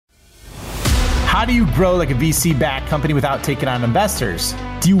How do you grow like a VC-backed company without taking on investors?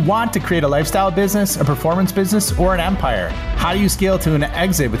 Do you want to create a lifestyle business, a performance business, or an empire? How do you scale to an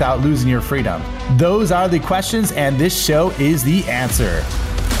exit without losing your freedom? Those are the questions, and this show is the answer.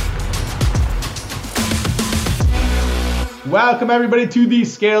 Welcome, everybody, to the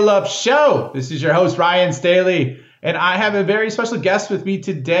Scale Up Show. This is your host, Ryan Staley, and I have a very special guest with me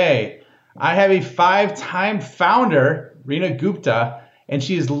today. I have a 5-time founder, Reena Gupta, and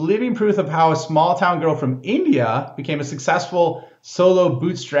she is living proof of how a small-town girl from India became a successful solo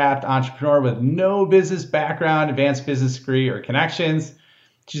bootstrapped entrepreneur with no business background, advanced business degree, or connections.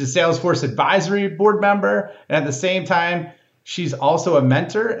 She's a Salesforce advisory board member, and at the same time, she's also a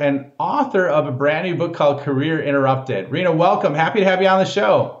mentor and author of a brand new book called Career Interrupted. Reena, welcome. Happy to have you on the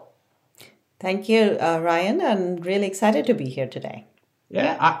show. Thank you, Ryan. I'm really excited to be here today.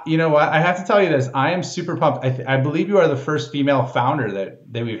 Yeah, you know what? I have to tell you this. I am super pumped. I believe you are the first female founder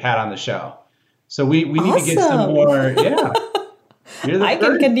that we've had on the show. So we need to get some more. Yeah. You're the I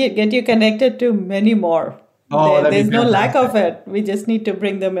first. can get you connected to many more. There's no lack of it. We just need to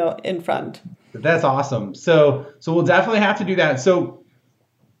bring them in front. That's awesome. So we'll definitely have to do that. So,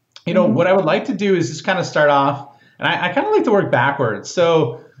 what I would like to do is just kind of start off, and I kind of like to work backwards.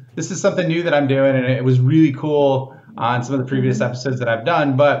 So this is something new that I'm doing, and it was really cool on some of the previous episodes that I've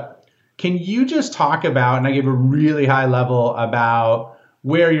done. But can you just talk about, and I gave a really high level about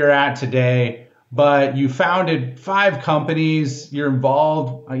where you're at today, but you founded 5 companies, you're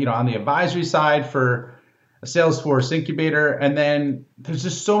involved, on the advisory side for a Salesforce incubator, and then there's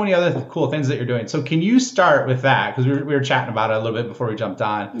just so many other cool things that you're doing. So can you start with that? Because we were chatting about it a little bit before we jumped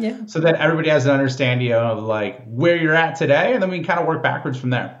on, so that everybody has an understanding of like where you're at today, and then we can kind of work backwards from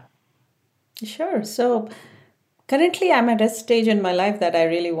there. Sure. So currently I'm at a stage in my life that I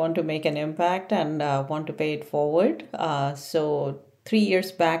really want to make an impact and want to pay it forward. So 3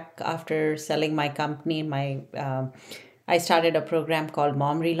 years back, after selling my company, I started a program called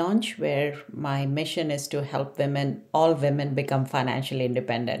Mom Relaunch, where my mission is to help all women become financially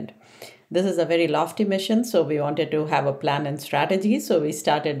independent. This is a very lofty mission, so we wanted to have a plan and strategy. So we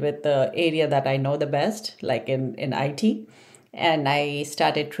started with the area that I know the best, like in IT. And I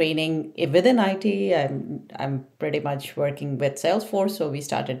started training within IT. I'm pretty much working with Salesforce. So we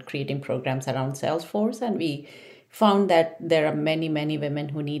started creating programs around Salesforce, and we found that there are many, many women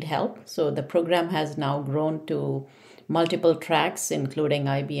who need help. So the program has now grown to multiple tracks, including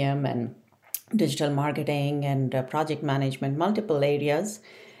IBM and digital marketing and project management, multiple areas.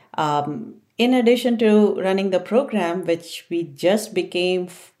 In addition to running the program, which we just became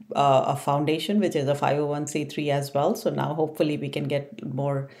a foundation, which is a 501c3 as well. So now hopefully we can get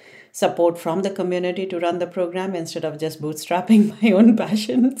more support from the community to run the program instead of just bootstrapping my own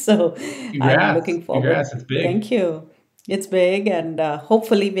passion. So I'm looking forward. Congrats, it's big. Thank you. It's big, and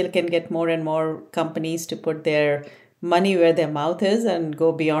hopefully we can get more and more companies to put their money where their mouth is and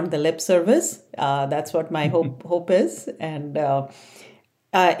go beyond the lip service. That's what my hope is. And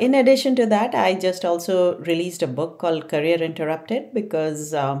in addition to that, I just also released a book called Career Interrupted,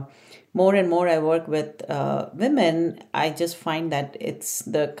 because more and more I work with women. I just find that it's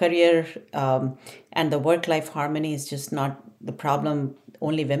the career and the work-life harmony is just not the problem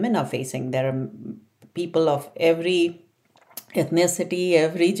only women are facing. There are people of every ethnicity,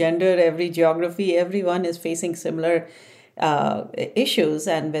 every gender, every geography, everyone is facing similar issues.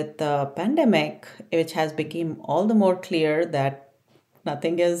 And with the pandemic, which has become all the more clear that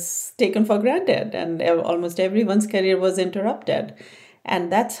nothing is taken for granted, and almost everyone's career was interrupted.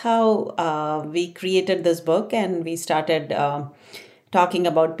 And that's how we created this book, and we started talking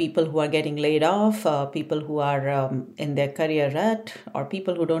about people who are getting laid off, people who are in their career rut, or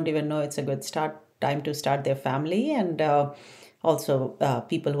people who don't even know it's a good time to start their family, and also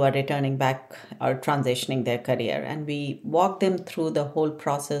people who are returning back or transitioning their career. And we walk them through the whole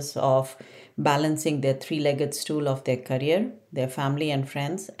process of balancing their 3-legged stool of their career, their family and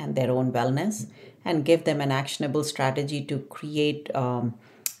friends, and their own wellness, and give them an actionable strategy to create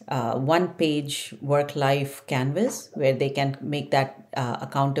one-page work-life canvas where they can make that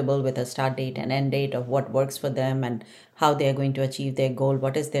accountable with a start date and end date of what works for them and how they are going to achieve their goal,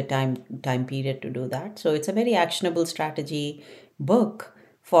 what is their time period to do that. So it's a very actionable strategy book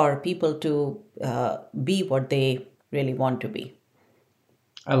for people to be what they really want to be.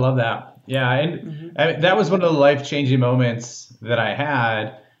 I love that. Yeah, and that was one of the life-changing moments that I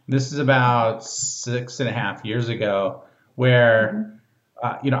had. This is about 6.5 years ago, where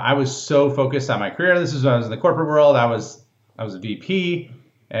I was so focused on my career. This is when I was in the corporate world. I was a VP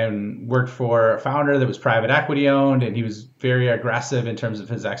and worked for a founder that was private equity owned, and he was very aggressive in terms of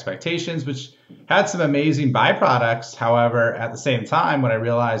his expectations, which had some amazing byproducts. However, at the same time, what I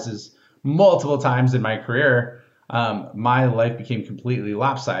realized is multiple times in my career, my life became completely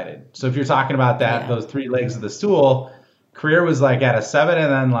lopsided. So if you're talking about that, Yeah. those three legs of the stool, career was like at a seven,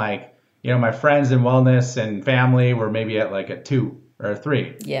 and then like, my friends and wellness and family were maybe at like a two or a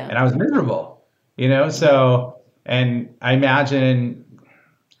three, Yeah. and I was miserable, Yeah. so, and I imagine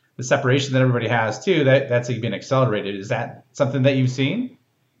the separation that everybody has too, that's been accelerated. Is that something that you've seen?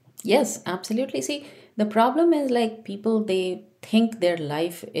 Yes, absolutely. See, the problem is like people, they think their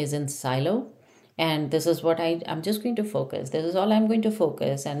life is in silo, and this is what I'm just going to focus. This is all I'm going to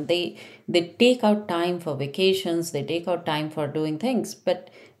focus. And they take out time for vacations, they take out time for doing things,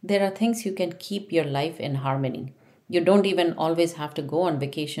 but there are things you can keep your life in harmony. You don't even always have to go on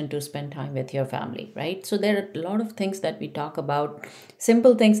vacation to spend time with your family, right? So there are a lot of things that we talk about,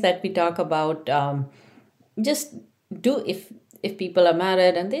 simple things that we talk about. Just do, if people are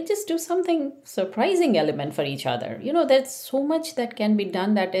married and they just do something surprising element for each other, there's so much that can be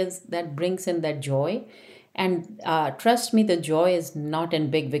done, that brings in that joy. And trust me, the joy is not in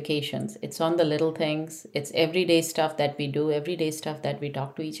big vacations, it's on the little things, it's everyday stuff that we do, everyday stuff that we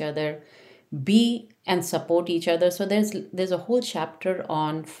talk to each other, be and support each other. So there's a whole chapter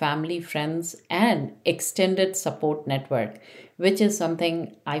on family, friends, and extended support network, which is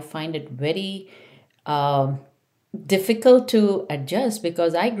something I find it very um difficult to adjust,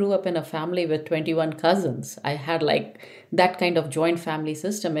 because I grew up in a family with 21 cousins. I had like that kind of joint family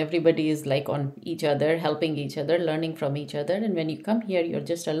system. Everybody is like on each other, helping each other, learning from each other. And when you come here, you're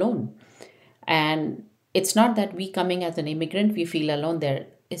just alone. And it's not that we coming as an immigrant, we feel alone there.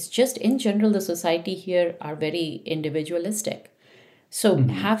 It's just in general, the society here are very individualistic. So Hmm.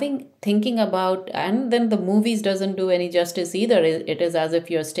 having thinking about, and then the movies doesn't do any justice either. It is as if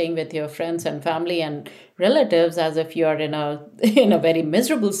you're staying with your friends and family and relatives, as if you are in a in a very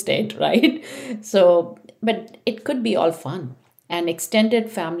miserable state, right? So, but it could be all fun. And extended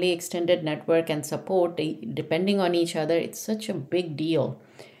family, extended network, and support, depending on each other, it's such a big deal.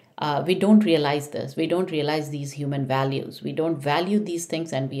 We don't realize this. We don't realize these human values. We don't value these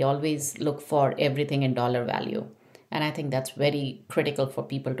things, and we always look for everything in dollar value. And I think that's very critical for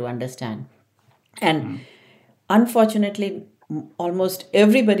people to understand. And unfortunately, almost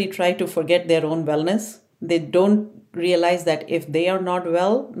everybody try to forget their own wellness. They don't realize that if they are not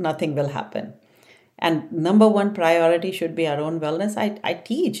well, nothing will happen. And number one priority should be our own wellness. I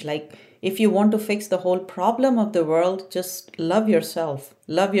teach, like, if you want to fix the whole problem of the world, just love yourself.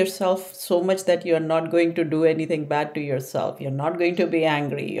 Love yourself so much that you're not going to do anything bad to yourself. You're not going to be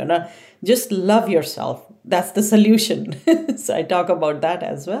angry. You're not, just love yourself. That's the solution. So I talk about that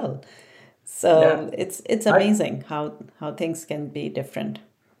as well. Yeah. So it's I amazing how things can be different.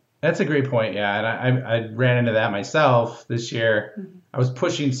 That's a great point. Yeah, and I ran into that myself this year. I was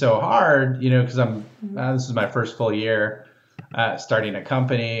pushing so hard, because this is my first full year starting a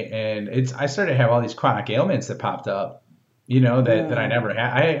company, and I started to have all these chronic ailments that popped up, that I never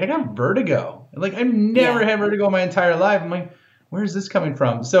had. I got vertigo. Like, I've never Yeah. had vertigo my entire life. I'm like, where is this coming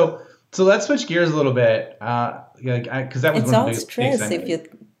from? So let's switch gears a little bit, like, because that was It's one of the all biggest mistakes I stress. If made.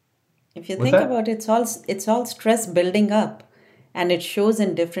 you What's think that? about it, it's all stress building up, and it shows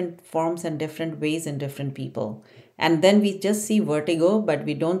in different forms and different ways in different people. And then we just see vertigo, but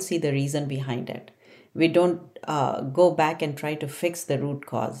we don't see the reason behind it. We don't go back and try to fix the root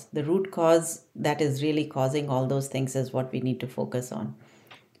cause. The root cause that is really causing all those things is what we need to focus on.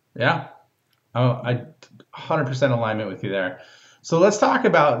 Yeah. Oh, I 100% alignment with you there. So let's talk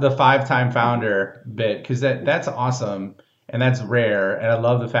about the five-time founder bit, because that's awesome and that's rare. And I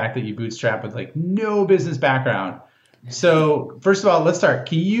love the fact that you bootstrap with like no business background. So first of all, let's start.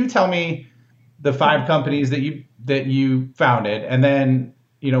 Can you tell me the five companies that you founded, and then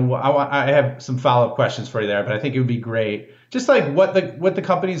I have some follow-up questions for you there, but I think it would be great just like what the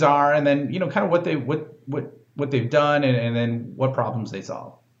companies are, and then kind of what they've done, and then what problems they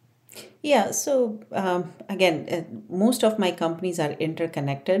solve. Yeah, so again, most of my companies are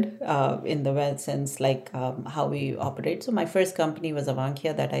interconnected in the well sense, like how we operate. So my first company was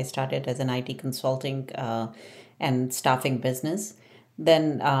Avankia, that I started as an IT consulting and staffing business.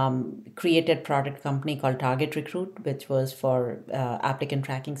 Then created product company called Target Recruit, which was for applicant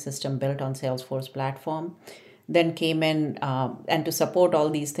tracking system built on Salesforce platform. Then came in, and to support all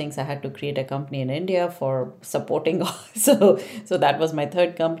these things, I had to create a company in India for supporting all. So that was my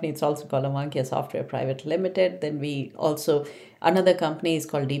third company. It's also called Avankia Software Private Limited. Then we also, another company is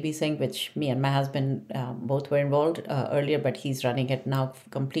called DB Sync, which me and my husband both were involved earlier, but he's running it now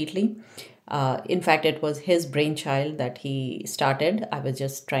completely. In fact, it was his brainchild that he started. I was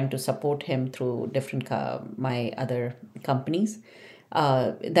just trying to support him through different my other companies.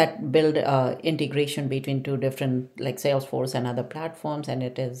 that build integration between two different like Salesforce and other platforms, and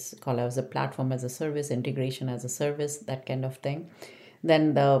it is called as a platform as a service, integration as a service, that kind of thing.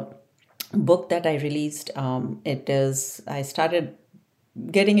 Then the book that I released, I started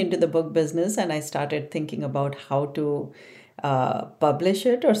getting into the book business, and I started thinking about how to publish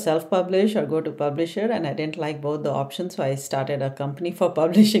it or self-publish or go to publisher, and I didn't like both the options, so I started a company for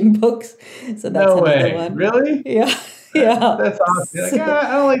publishing books. So that's No another way. one. Really? Yeah. Yeah. That's awesome. You're like, So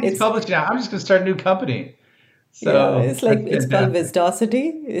I don't like these it's publishing now. I'm just going to start a new company. yeah, So it's like that's it's called fantastic.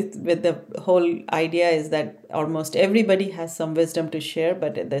 Visdosity. It's with the whole idea is that almost everybody has some wisdom to share,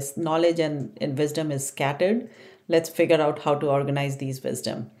 but this knowledge and wisdom is scattered. Let's figure out how to organize these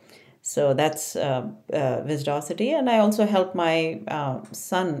wisdom. So that's Visdosity, and I also helped my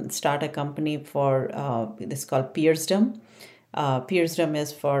son start a company for this called Peersdom. Peersdom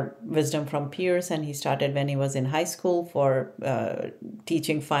is for wisdom from peers, and he started when he was in high school for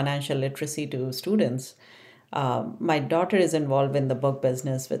teaching financial literacy to students. My daughter is involved in the book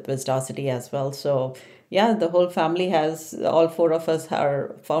business with Visdosity as well. So, yeah, the whole family has, all four of us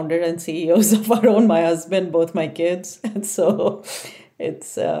are founder and CEOs of our own, my husband, both my kids. And so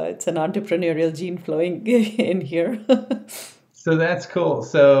it's an entrepreneurial gene flowing in here. So that's cool.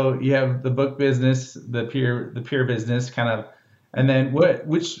 So you have the book business, the peer business kind of, and then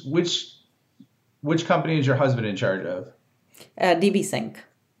which company is your husband in charge of? DB Sync.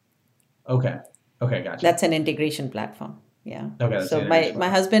 Okay. Okay, gotcha. That's an integration platform. Yeah. Okay, that's the So integration my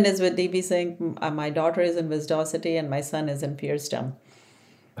platform. husband is with DB Sync, my daughter is in Visdosity, and my son is in Peersdom.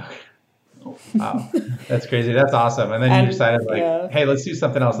 Wow. That's crazy. That's awesome. And then you And decided like, yeah, hey, let's do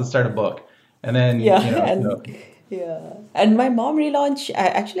something else. Let's start a book. And then, yeah, and so yeah, and my mom relaunch.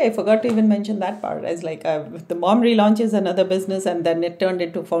 Actually, I forgot to even mention that part. As like the mom relaunch is another business, and then it turned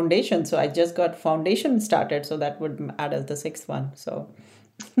into foundation. So I just got foundation started. So that would add as the sixth one. So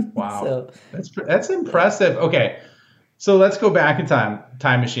wow. so That's impressive. Okay. So let's go back in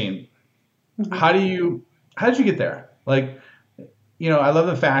time machine. How do you how did you get there? Like, I love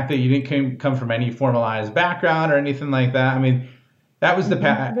the fact that you didn't come from any formalized background or anything like that. I mean, that was the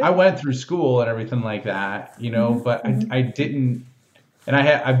path. I right. went through school and everything like that, but Hmm. I didn't, and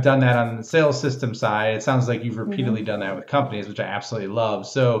I've done that on the sales system side. It sounds like you've repeatedly done that with companies, which I absolutely love.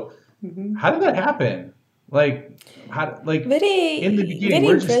 So, how did that happen? Like, like in the Very beginning, very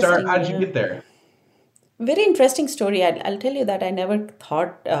where'd you start? interesting. How did you Yeah. get there? Very interesting story. I'll tell you that I never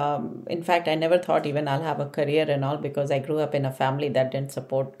thought, in fact, I never thought even I'll have a career and all because I grew up in a family that didn't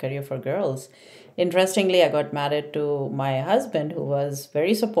support career for girls. Interestingly, I got married to my husband who was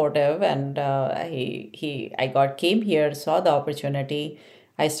very supportive, and I came here, saw the opportunity.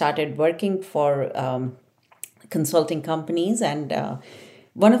 I started working for consulting companies, and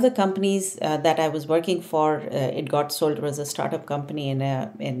one of the companies that I was working for, it got sold. It was a startup company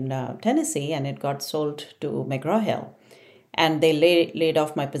in Tennessee, and it got sold to McGraw Hill, and they laid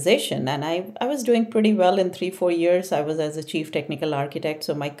off my position. And I was doing pretty well in 3 4 years. I was as a chief technical architect,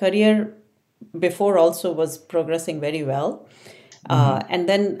 so my career before also was progressing very well. Hmm. And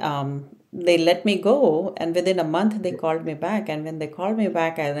then they let me go, and within a month they called me back. And when they called me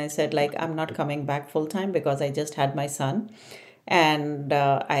back, and I said like I'm not coming back full time because I just had my son, and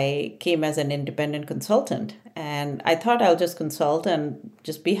I came as an independent consultant. And I thought I'll just consult and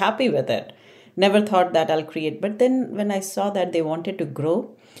just be happy with it. Never thought that I'll create. But then when I saw that they wanted to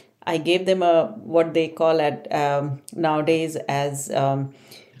grow, I gave them a what they call at nowadays as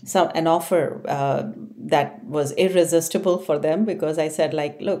some an offer that was irresistible for them, because I said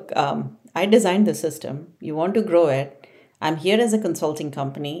like, look, I designed the system. You want to grow it? I'm here as a consulting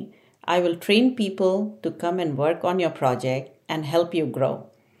company. I will train people to come and work on your project and help you grow.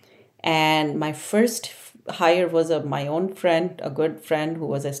 And my first hire was of my own friend, a good friend who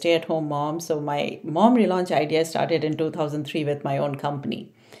was a stay-at-home mom. So my mom relaunch idea started in 2003 with my own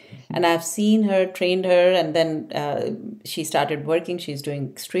company. And I've seen her, trained her, and then she started working. She's doing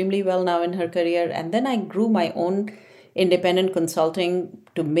extremely well now in her career. And then I grew my own independent consulting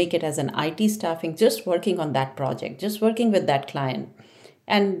to make it as an IT staffing, just working on that project, just working with that client.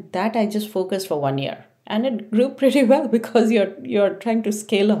 And that I just focused for 1 year. And it grew pretty well because you're trying to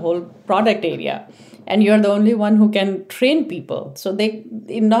scale a whole product area, and you're the only one who can train people. So they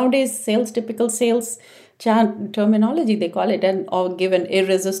in nowadays sales, typical sales terminology they call it, and or give an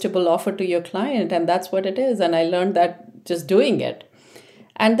irresistible offer to your client, and that's what it is. And I learned that just doing it.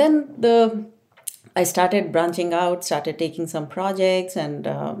 And then the I started branching out, started taking some projects, and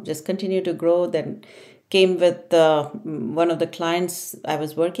just continue to grow. Then came with one of the clients I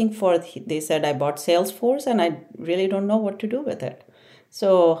was working for. They said I bought Salesforce, and I really don't know what to do with it.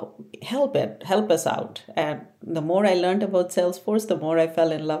 So help us out. And the more I learned about Salesforce, the more I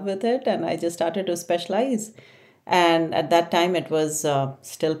fell in love with it, and I just started to specialize. And at that time, it was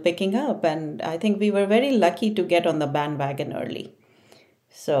still picking up, and I think we were very lucky to get on the bandwagon early.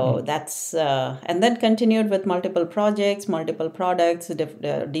 So that's and then continued with multiple projects, multiple products,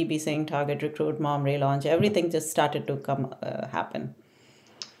 DB Sync, Target Recruit, Mom Relaunch, everything just started to come happen.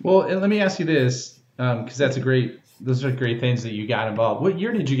 Well, and let me ask you this, because those are great things that you got involved. What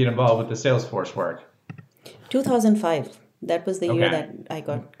year did you get involved with the Salesforce work? 2005. That was the year Okay, that I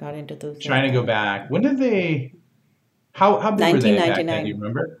got into trying to go 2005. back. When did they? How big were they back then? Do you 1999.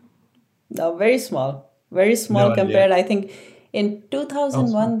 remember? No, very small No idea. compared. I think in Oh, smart.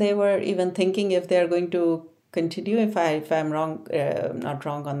 2001 they were even thinking if they're going to continue. If I'm wrong, not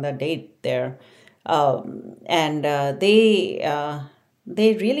wrong on the date there, and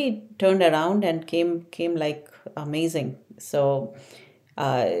they really turned around and came like amazing. So.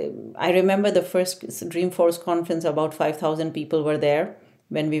 I remember the first Dreamforce conference, about 5,000 people were there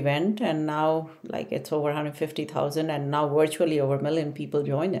when we went, and now like it's over 150,000, and now virtually over a million people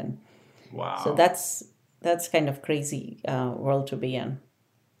join in. So Wow. that's kind of crazy world to be in.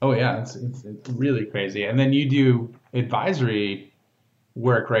 Oh yeah, it's really crazy. And then you do advisory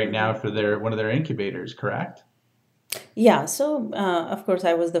work right now for their one of their incubators, correct? Yeah, so of course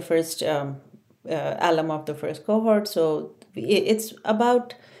I was the first alum of the first cohort. So it's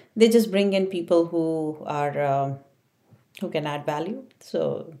about they just bring in people who are who can add value.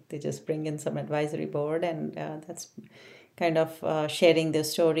 So they just bring in some advisory board, and that's kind of sharing their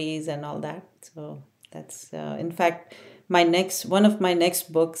stories and all that. So that's in fact my next one of my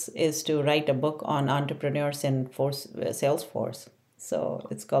next books is to write a book on entrepreneurs in force Salesforce. So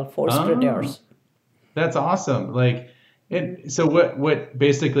it's called Oh, Forcepreneurs. that's awesome. Like, so what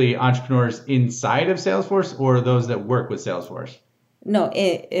basically entrepreneurs inside of Salesforce or those that work with Salesforce? No,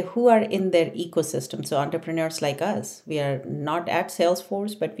 who are in their ecosystem. So entrepreneurs like us, we are not at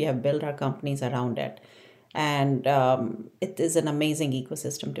Salesforce, but we have built our companies around it, and it is an amazing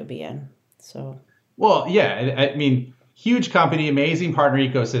ecosystem to be in. So. Well, yeah, I mean, huge company, amazing partner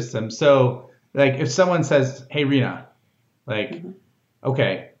ecosystem. So, like, if someone says, "Hey, Rena, like, Mm-hmm.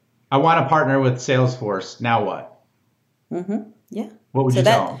 okay, I want to partner with Salesforce. Now what? Mm-hmm. Yeah. What would So you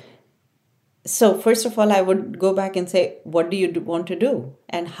tell that them?" so first of all, I would go back and say, what do you want to do,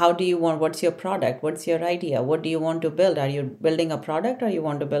 and how do you want? What's your product? What's your idea? What do you want to build? Are you building a product, or you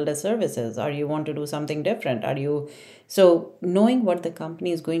want to build a services, or you want to do something different? Are you so knowing what the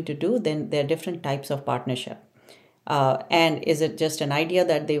company is going to do? Then there are different types of partnership. And is it just an idea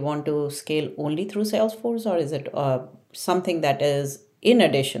that they want to scale only through Salesforce, or is it something that is in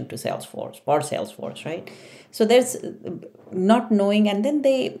addition to Salesforce for Salesforce, right? So there's not knowing, and then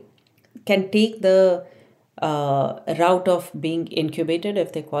they can take the route of being incubated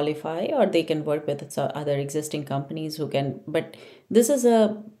if they qualify, or they can work with other existing companies who can. But this is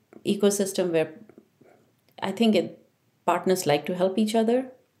a ecosystem where I think partners like to help each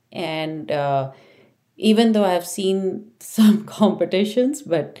other, and even though I've seen some competitions,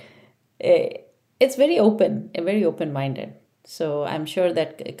 but uh, it's very open-minded. So I'm sure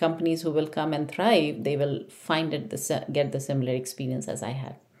that companies who will come and thrive, they will find get the similar experience as I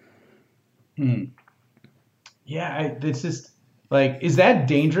had. Hmm. Yeah, it's just like, is that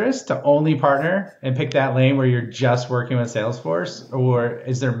dangerous to only partner and pick that lane where you're just working with Salesforce, or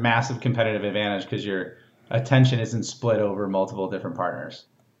is there massive competitive advantage because your attention isn't split over multiple different partners?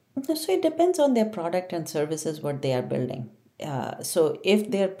 So it depends on their product and services what they are building. So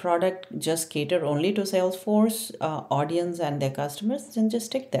if their product just cater only to Salesforce audience and their customers, then just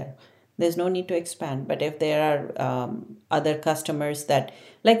stick there. There's no need to expand. But if there are other customers that,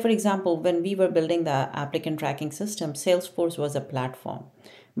 like for example, when we were building the applicant tracking system, Salesforce was a platform,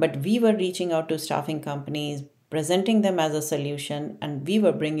 but we were reaching out to staffing companies, presenting them as a solution, and we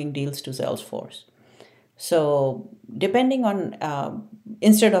were bringing deals to Salesforce. So, depending on,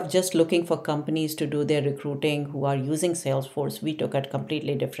 instead of just looking for companies to do their recruiting who are using Salesforce, we took a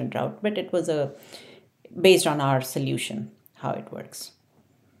completely different route, but it was based on our solution, how it works.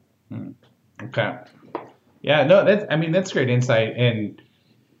 Hmm. Okay. Yeah, no, I mean, that's great insight. And,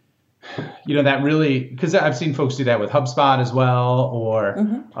 that really, because I've seen folks do that with HubSpot as well, or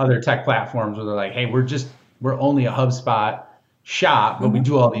Mm-hmm. other tech platforms where they're like, hey, we're only a HubSpot shop, but we Mm-hmm.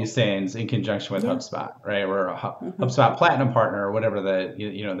 do all these things in conjunction with Yeah. HubSpot, right? We're a Mm-hmm. HubSpot Platinum partner or whatever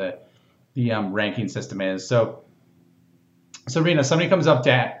the ranking system is. So Rena, somebody comes up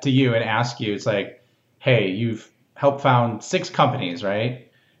to you and asks you, it's like, hey, you've helped found 6 companies, right?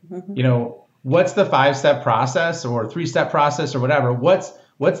 Mm-hmm. What's the 5-step process or 3-step process or whatever? What's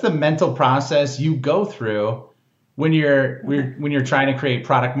the mental process you go through when you're trying to create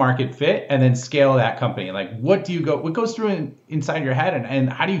product market fit and then scale that company? Like, what goes through inside your head, and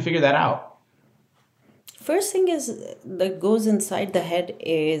how do you figure that out? First thing is that goes inside the head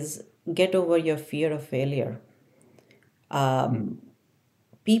is get over your fear of failure.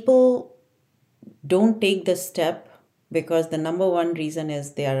 People don't take the step because the number one reason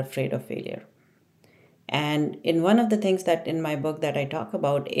is they are afraid of failure. And in one of the things that in my book that I talk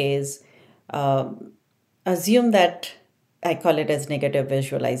about is assume that I call it as negative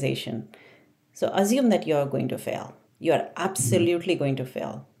visualization. So assume that you are going to fail. You are Mhm. absolutely going to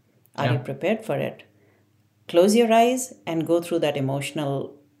fail. Are you Yeah. prepared for it? Close your eyes and go through that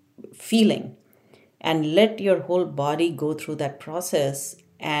emotional feeling and let your whole body go through that process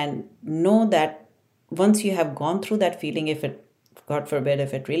and know that once you have gone through that feeling, if it, God forbid,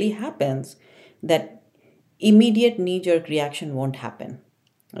 if it really happens, that immediate knee jerk reaction won't happen.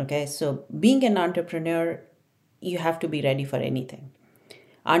 Okay, so being an entrepreneur, you have to be ready for anything.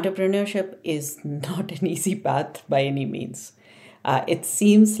 Entrepreneurship is not an easy path by any means. It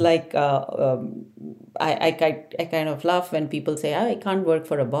seems like I kind of laugh when people say, "Oh, I can't work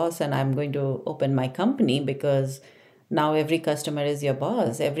for a boss and I'm going to open my company because now every customer is your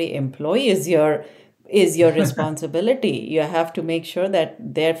boss, every employee is your responsibility. You have to make sure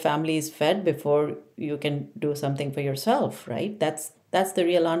that their family is fed before you can do something for yourself, right? That's the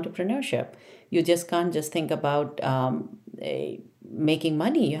real entrepreneurship. You just can't just think about making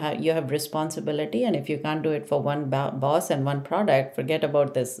money. You have responsibility, and if you can't do it for one boss and one product, forget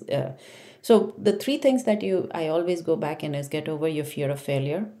about this. So the three things that you I always go back in is get over your fear of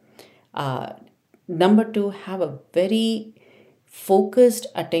failure. uh, Number two, have a very focused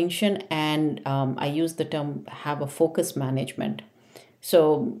attention, and I use the term have a focus management.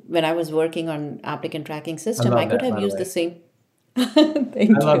 So when I was working on applicant tracking I system, I love could that, have by the used way. the same. I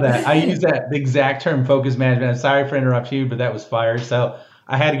Thank love you. that. I use that the exact term focus management. I'm sorry for interrupting you, but that was fire. So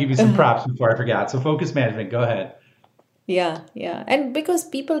I had to give you some props before I forgot. So focus management, go ahead. Yeah, yeah. And because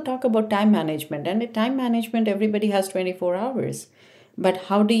people talk about time management, and in time management, everybody has 24 hours. But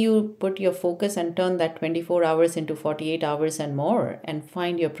how do you put your focus and turn that 24 hours into 48 hours and more and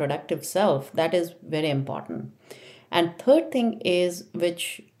find your productive self? That is very important. And third thing is,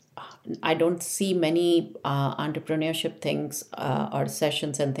 which I don't see many entrepreneurship things or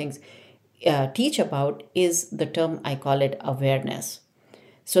sessions and things teach about, is the term I call it awareness.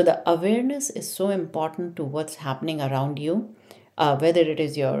 So the awareness is so important to what's happening around you, whether it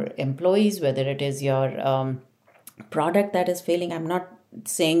is your employees, whether it is your product that is failing. I'm not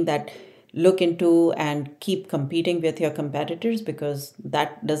saying that look into and keep competing with your competitors, because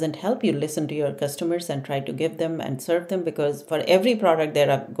that doesn't help you. Listen to your customers and try to give them and serve them, because for every product there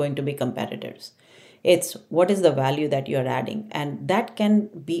are going to be competitors. It's what is the value that you're adding, and that can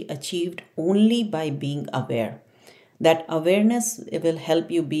be achieved only by being aware. That awareness will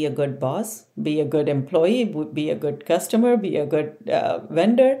help you be a good boss, be a good employee, be a good customer, be a good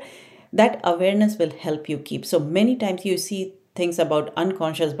vendor. That awareness will help you keep. So many times you see things about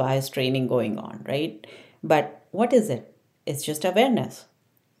unconscious bias training going on, right? But what is it? It's just awareness.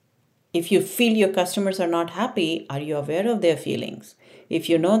 If you feel your customers are not happy, are you aware of their feelings? If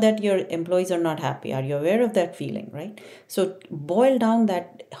you know that your employees are not happy, are you aware of that feeling, right? So boil down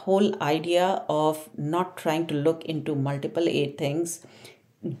that whole idea of not trying to look into multiple eight things,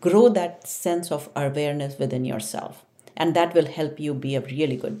 grow that sense of awareness within yourself. And that will help you be a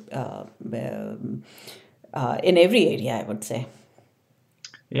really good in every area, I would say.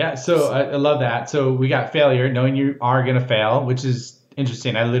 Yeah, so I love that. So we got failure, knowing you are going to fail, which is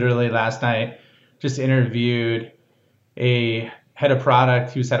interesting. I literally last night just interviewed a head of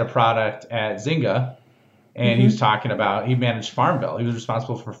product who's head of product at Zynga, and he was Mm-hmm. talking about he managed Farmville. He was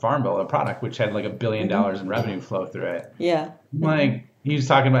responsible for Farmville, a product which had like $1 billion Mm-hmm. in revenue flow through it. Yeah. I'm Mm-hmm. like, he was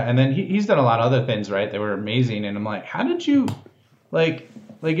talking about, and then he's done a lot of other things, right? That were amazing. And I'm like, how did you like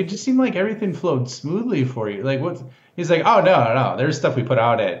it just seemed like everything flowed smoothly for you. Like what he's like, oh no, there's stuff we put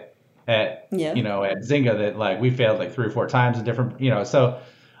out at Yeah. at Zynga that like we failed like 3 or 4 times in different so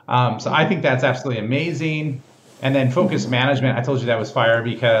I Mm-hmm. think that's absolutely amazing. And then focus Mm-hmm. management, I told you that was fire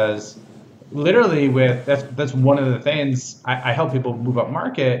because literally with that's one of the things I help people move up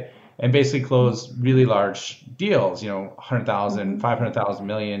market and basically close really large deals, 100,000, Mm-hmm. 500,000,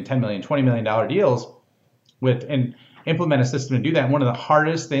 million, 10 million, $20 million deals with and implement a system to do that. And one of the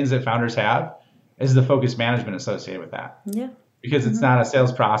hardest things that founders have is the focus management associated with that Yeah. because it's Mm-hmm. not a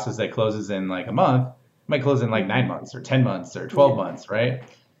sales process that closes in like a month. It might close in like Mm-hmm. 9 months or 10 months or 12 Yeah. months, right?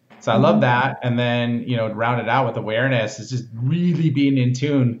 So I love Mm-hmm. that. And then, round it out with awareness is just really being in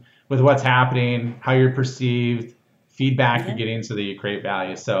tune with what's happening, how you're perceived, feedback you're Yeah. getting so that you create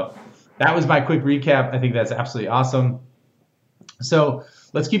value. So that was my quick recap. I think that's absolutely awesome. So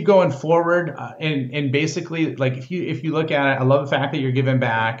let's keep going forward, and basically, like if you look at it, I love the fact that you're giving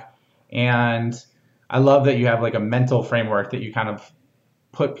back, and I love that you have like a mental framework that you kind of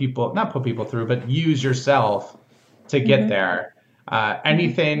put people, not put people through, but use yourself to get Mm-hmm. there. Mm-hmm.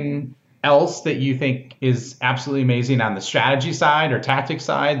 Anything else that you think is absolutely amazing on the strategy side or tactic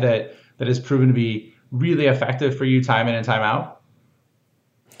side that has proven to be really effective for you time in and time out?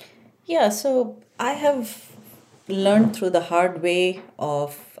 Yeah, so I have learned through the hard way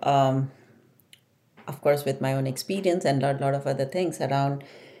of course, with my own experience and a lot of other things around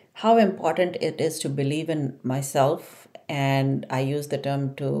how important it is to believe in myself. And I use the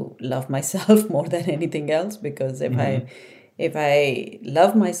term to love myself more than anything else, because Hmm. if I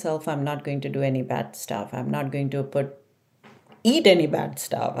love myself, I'm not going to do any bad stuff. I'm not going to eat any bad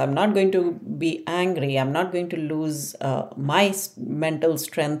stuff. I'm not going to be angry. I'm not going to lose my mental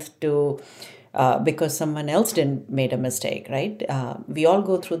strength to because someone else didn't made a mistake, right? We all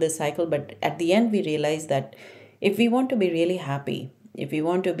go through this cycle, but at the end, we realize that if we want to be really happy, if we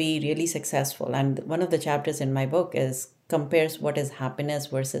want to be really successful, and one of the chapters in my book is compares what is happiness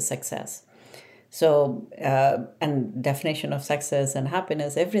versus success. So, and definition of success and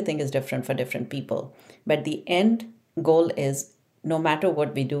happiness, everything is different for different people. But the end goal is no matter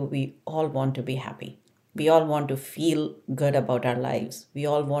what we do, we all want to be happy. We all want to feel good about our lives. We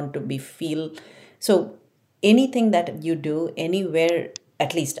all want to be feel. So, anything that you do anywhere,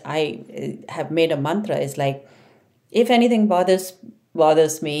 at least I have made a mantra, is like, if anything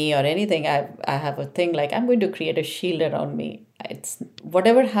bothers me or anything, I have a thing like I'm going to create a shield around me. It's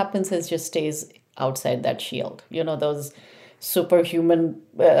whatever happens is just stays outside that shield. You know, those superhuman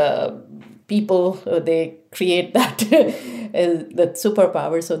people, they create that that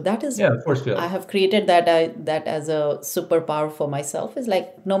superpower. So that is, Yeah, the force I field. have created that as a superpower for myself. Is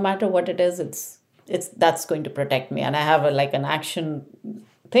like no matter what it is, it's that's going to protect me. And I have a, like an action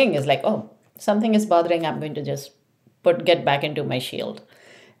thing is like, oh, something is bothering, I'm going to just get back into my shield,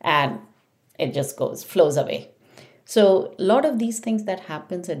 and it just goes flows away. So a lot of these things that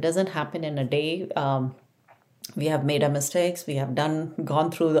happens, it doesn't happen in a day. We have made our mistakes, we have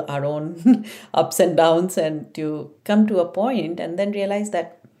gone through our own ups and downs, and to come to a point and then realize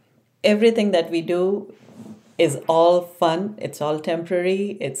that everything that we do is all fun, it's all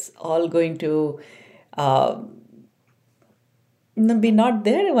temporary, it's all going to be not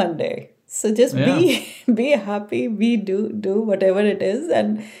there one day. So just Yeah. be be happy, do whatever it is.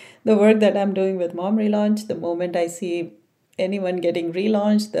 And the work that I'm doing with Mom Relaunch, the moment I see anyone getting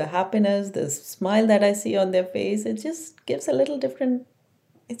relaunched, the happiness, the smile that I see on their face, it just gives a little different.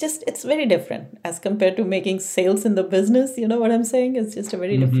 It's very different as compared to making sales in the business. You know what I'm saying? It's just a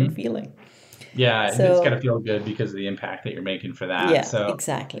very different Hmm. feeling. Yeah, and it's got to So feel good because of the impact that you're making for that. yeah, So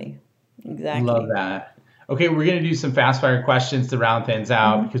exactly, love exactly. that. Okay, we're gonna do some fast fire questions to round things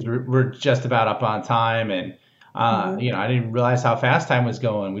out Mm-hmm. because we're just about up on time, and Mm-hmm. I didn't realize how fast time was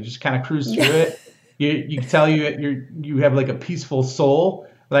going. We just kind of cruised through it. You can tell you have like a peaceful soul.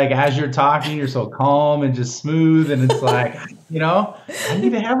 Like as you're talking, you're so calm and just smooth, and it's like I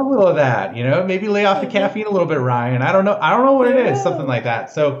need to have a little of that. Maybe lay off the caffeine a little bit, Ryan. I don't know what it is, something Yeah. like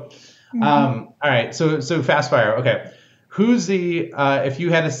that. So, Mm-hmm. all right, so fast fire. Okay, who's the if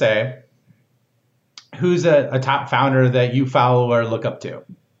you had to say who's a top founder that you follow or look up to?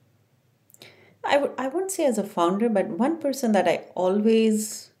 I wouldn't say as a founder, but one person that I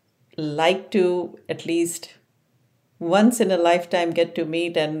always like to at least once in a lifetime get to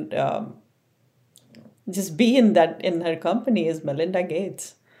meet and just be in her company is Melinda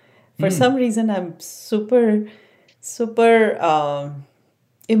Gates. For some Hmm. reason, I'm super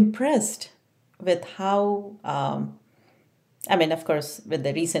impressed with how. I mean, of course, with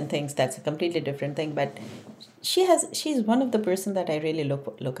the recent things, that's a completely different thing. But she's one of the person that I really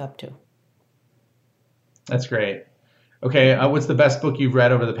look up to. That's great. Okay, what's the best book you've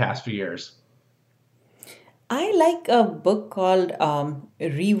read over the past few years? I like a book called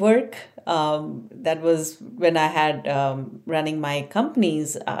Rework. That was when I had running my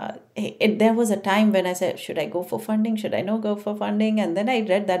companies. There was a time when I said, should I go for funding? Should I not go for funding? And then I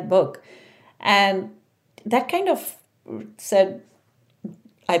read that book. And that kind of said,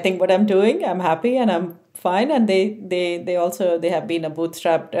 I think what I'm doing, I'm happy and I'm fine. And they also they have been a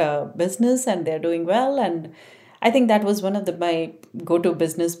bootstrapped business and they're doing well. And I think that was one of my go-to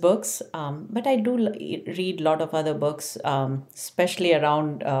business books. But I do read a lot of other books, especially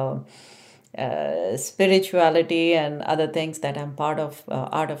around spirituality and other things that I'm part of,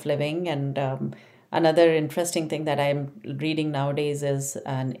 art of living. And another interesting thing that I'm reading nowadays is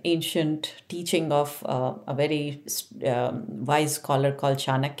an ancient teaching of a very wise scholar called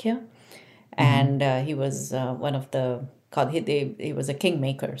Chanakya. And he was one of the he was a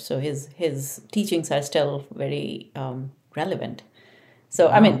kingmaker, so his teachings are still very relevant. So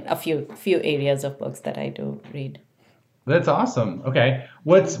I Wow. mean, a few areas of books that I do read. That's awesome. Okay.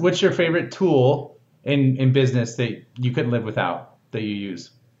 What's your favorite tool in business that you couldn't live without that you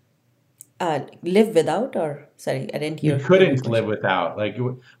use? Live without, or sorry, I didn't You hear your couldn't live question. without. Like,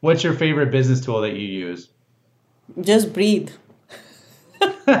 what's your favorite business tool that you use? Just breathe.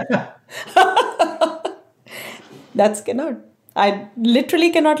 That's cannot. I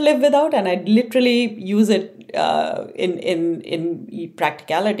literally cannot live without, and I literally use it in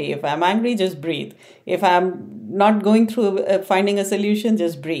practicality. If I'm angry, just breathe. If I'm not going through finding a solution,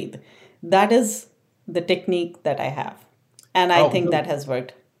 just breathe. That is the technique that I have, and I Oh, think that has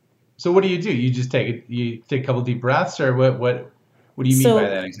worked. so what do? You just you take a couple deep breaths, or what do you mean by So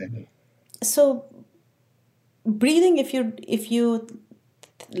that exactly? so breathing, if you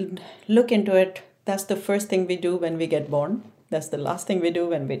look into it, that's the first thing we do when we get born. That's the last thing we do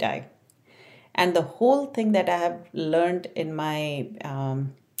when we die. And the whole thing that I have learned in my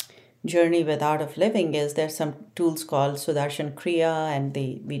journey with Art of Living is there's some tools called Sudarshan Kriya, and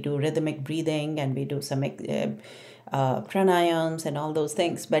we do rhythmic breathing, and we do some pranayams and all those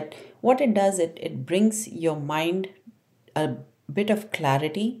things. But what it does, it brings your mind a bit of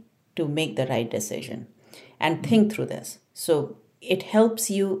clarity to make the right decision and think through this. So it helps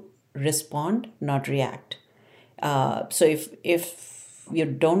you respond, not react. So if you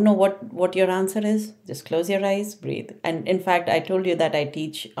don't know what your answer is, just close your eyes, breathe. And in fact, I told you that I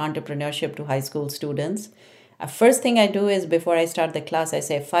teach entrepreneurship to high school students. First thing I do is before I start the class, I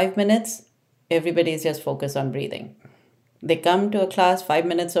say 5 minutes, everybody is just focused on breathing. They come to a class, 5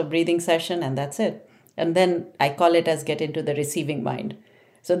 minutes of breathing session, and that's it. And then I call it as get into the receiving mind.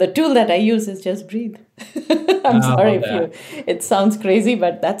 So the tool that I use is just breathe. I'm I sorry love if that. it sounds crazy,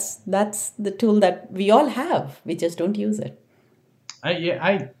 but that's the tool that we all have. We just don't use it.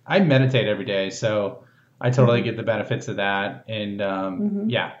 I meditate every day, so I totally get the benefits of that. And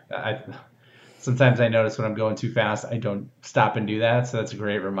yeah, sometimes I notice when I'm going too fast, I don't stop and do that. So that's a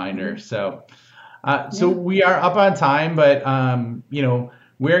great reminder. So Yeah. we are up on time, but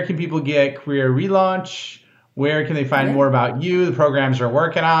where can people get Career Relaunch? Where can they find Yeah. more about you, the programs you're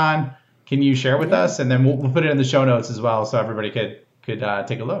working on? Can you share with Yeah. us? And then we'll put it in the show notes as well, so everybody could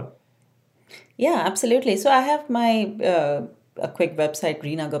take a look. Yeah, absolutely. So I have my a quick website,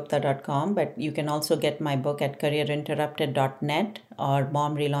 reenagupta.com, but you can also get my book at careerinterrupted.net or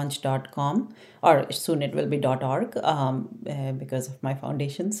momrelaunch.com, or soon it will be .org because of my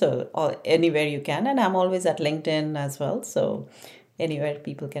foundation. So anywhere you can. And I'm always at LinkedIn as well. So anywhere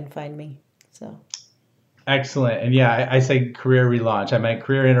people can find me. So, Excellent. And yeah, I say career relaunch. I meant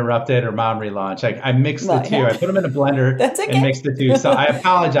career interrupted or mom relaunch. I mixed the well, two. yeah, I put them in a blender that's and okay. mixed the two. So I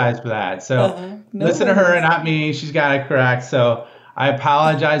apologize for that. So No listen to her and worries. not me. She's got it correct. So I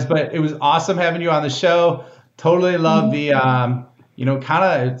apologize, but it was awesome having you on the show. Totally love the, kind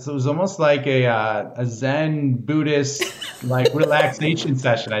of, it was almost like a Zen Buddhist, like relaxation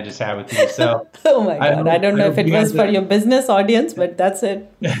session I just had with you. So Oh my God. I don't I know hope if it you was guys for your business audience, but that's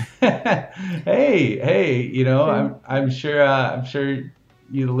it. hey, I'm sure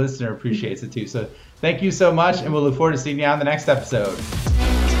you, the listener, appreciates it too. So thank you so much, and we'll look forward to seeing you on the next episode.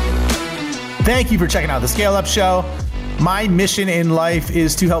 Thank you for checking out the Scale Up Show. My mission in life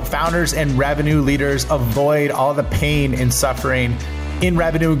is to help founders and revenue leaders avoid all the pain and suffering in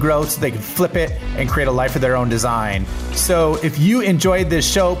revenue growth so they can flip it and create a life of their own design. So if you enjoyed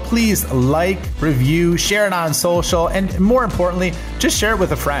this show, please like, review, share it on social, and more importantly, just share it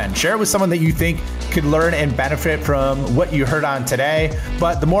with a friend. Share it with someone that you think could learn and benefit from what you heard on today.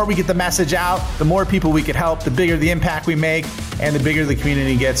 But the more we get the message out, the more people we could help, the bigger the impact we make, and the bigger the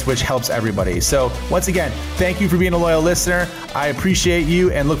community gets, which helps everybody. So once again, thank you for being a loyal listener. I appreciate you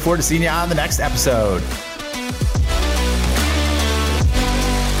and look forward to seeing you on the next episode.